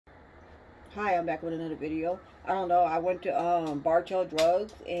Hi, I'm back with another video. I don't know, I went to Bartell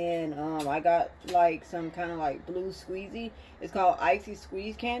Drugs and I got like some kind of like blue squeezy. It's called Icy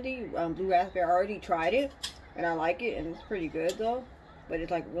Squeeze Candy, blue raspberry. I already tried it and I like it, and it's pretty good though. But it's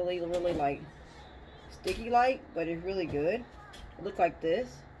like really like sticky like, but it's really good. It looks like this,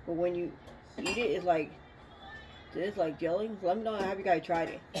 but when you eat it, it's like this, like jelly. So let me know how you guys tried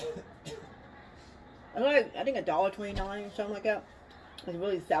it. It's like, I think $1.29 or something like that. It's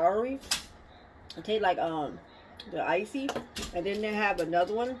really soury. It tastes like the icy, and then they have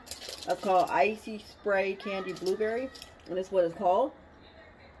another one that's called Icy Spray Candy Blueberry, and that's what it's called.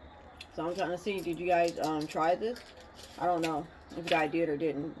 So I'm trying to see, did you guys try this? I don't know if you guys did or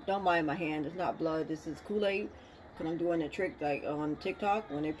didn't. Don't mind my hand, it's not blood. This is Kool-Aid, because I'm doing a trick like on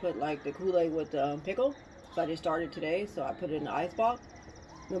TikTok when they put like the Kool-Aid with the pickle. So I just started today, so I put it in the ice box.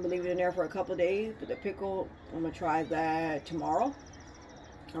 I'm gonna leave it in there for a couple days. But the pickle, I'm gonna try that tomorrow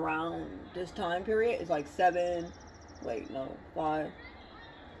around this time period. It's like 5:35,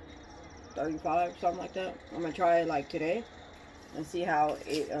 something like that. I'm gonna try it like today and see how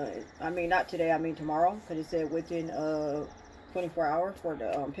it I mean, not today, I mean tomorrow, because it said within 24 hours for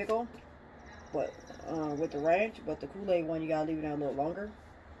the pickle, but with the ranch. But the Kool-Aid one, you gotta leave it out a little longer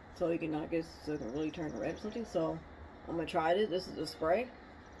so you can, I guess, so it can really turn red or something. So I'm gonna try this. This is a spray.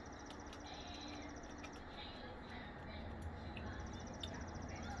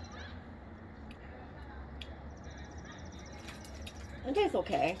 It tastes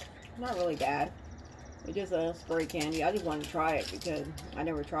okay. Not really bad. It's just a spray candy. I just wanted to try it because I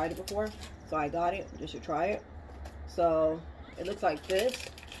never tried it before. So I got it just to try it. So it looks like this.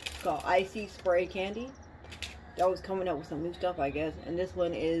 It's called Icy Spray Candy. They're always coming up with some new stuff, I guess. And this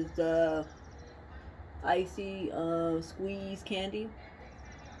one is the Icy Squeeze Candy.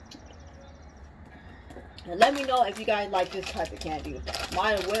 And let me know if you guys like this type of candy.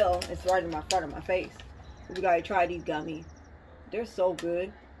 Mine will. It's right in my front of my face. If you guys try these gummies. They're so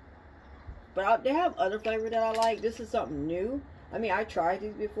good. But they have other flavor that I like. This is something new. I mean, I tried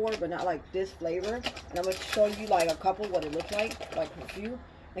these before, but not like this flavor. And I'm going to show you like a couple what it looks like a few.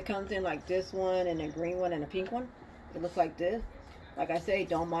 It comes in like this one, and a green one, and a pink one. It looks like this. Like I say,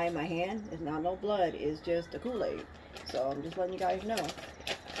 don't mind my hand. It's not no blood. It's just the Kool-Aid. So I'm just letting you guys know.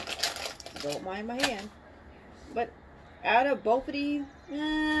 Don't mind my hand. But out of both of these,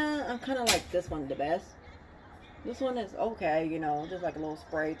 I'm kind of like this one the best. This one is okay, you know, just like a little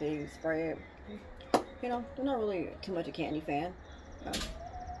spray thing, spray it. You know, I'm not really too much a candy fan.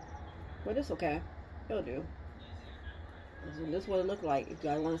 But it's okay. It'll do. This is what it looked like. If you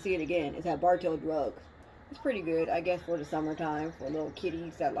guys want to see it again, it's at Bartell Drugs. It's pretty good, I guess, for the summertime, for little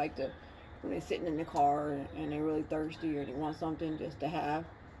kiddies that like to, when they're sitting in the car and they're really thirsty or they want something just to have,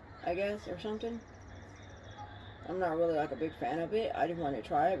 I guess, or something. I'm not really like a big fan of it. I just wanted to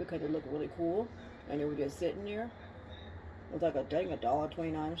try it because it looked really cool. And they were just sitting there. It was like I think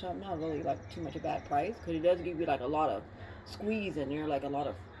 $1.29 or something. Not really like too much a bad price, because it does give you like a lot of squeeze in there, like a lot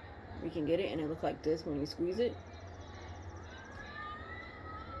of, you can get it, and it looks like this when you squeeze it.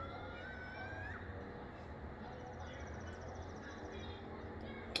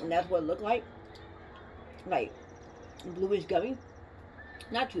 And that's what it looked like bluish gummy.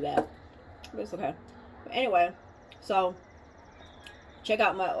 Not too bad, but it's okay. But anyway, so check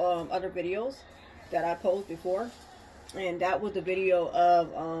out my other videos that I posted before, and that was the video of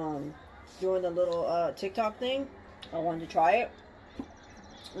doing the little TikTok thing. I wanted to try it.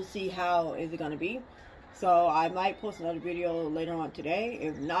 Let's see how is it gonna be. So I might post another video later on today.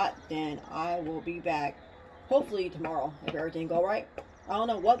 If not, then I will be back hopefully tomorrow if everything go right. I don't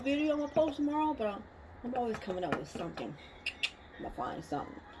know what video I'm gonna post tomorrow, but I'm always coming up with something. I'm gonna find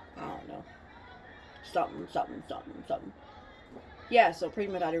something. I don't know. Something. Yeah, so pretty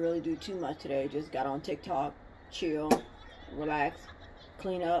much I didn't really do too much today. Just got on TikTok, chill, relax,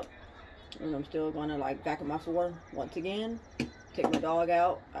 clean up. And I'm still going to like back at my floor once again. Take my dog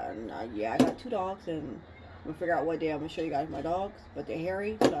out. And yeah, I got 2 dogs, and I'm going to figure out what day I'm going to show you guys my dogs. But they're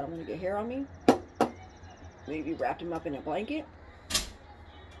hairy, so I don't want to get hair on me. Maybe wrap them up in a blanket.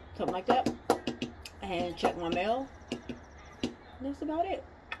 Something like that. And check my mail. And that's about it.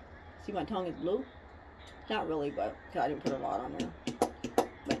 See, my tongue is blue. Not really, but I didn't put a lot on there.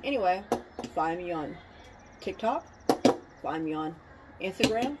 But anyway, find me on TikTok, find me on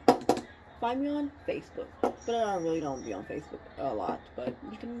Instagram, find me on Facebook. But I really don't be on Facebook a lot, but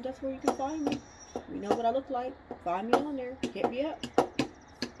you can, that's where you can find me. You know what I look like. Find me on there. Hit me up.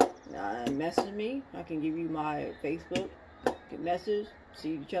 Message me. I can give you my Facebook. Get message.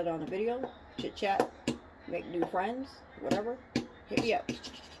 See each other on the video. Chit chat. Make new friends. Whatever. Hit me up.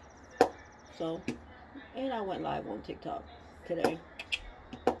 So, and I went live on TikTok today.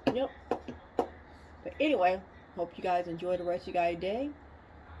 Yep. Anyway, hope you guys enjoy the rest of your guys' day.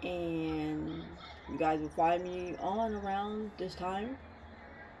 And you guys will find me on around this time.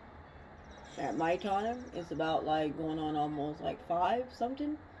 At my time, it's about like going on almost like 5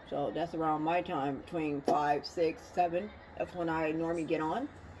 something. So that's around my time, between 5, 6, 7. That's when I normally get on.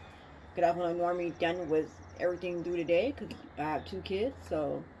 Because that's when I'm normally done with everything through the day. Because I have 2 kids.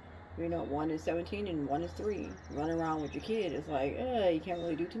 So, you know, one is 17 and one is 3. Running around with your kid, it's like, you can't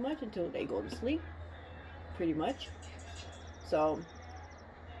really do too much until they go to sleep. Pretty much. So,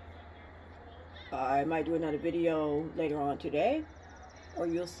 I might do another video later on today. Or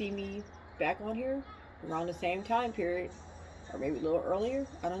you'll see me back on here around the same time period. Or maybe a little earlier.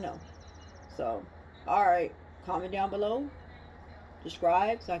 I don't know. So, alright. Comment down below.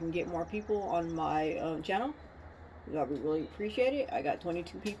 Subscribe so I can get more people on my channel. I would really appreciate it. I got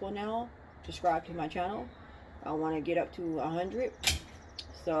 22 people now subscribed to my channel. I want to get up to 100.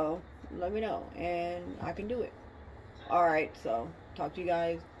 So, let me know. And I can do it. Alright, so talk to you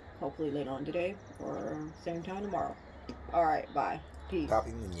guys hopefully later on today or same time tomorrow. Alright, bye. Peace.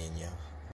 Papi Muñeño.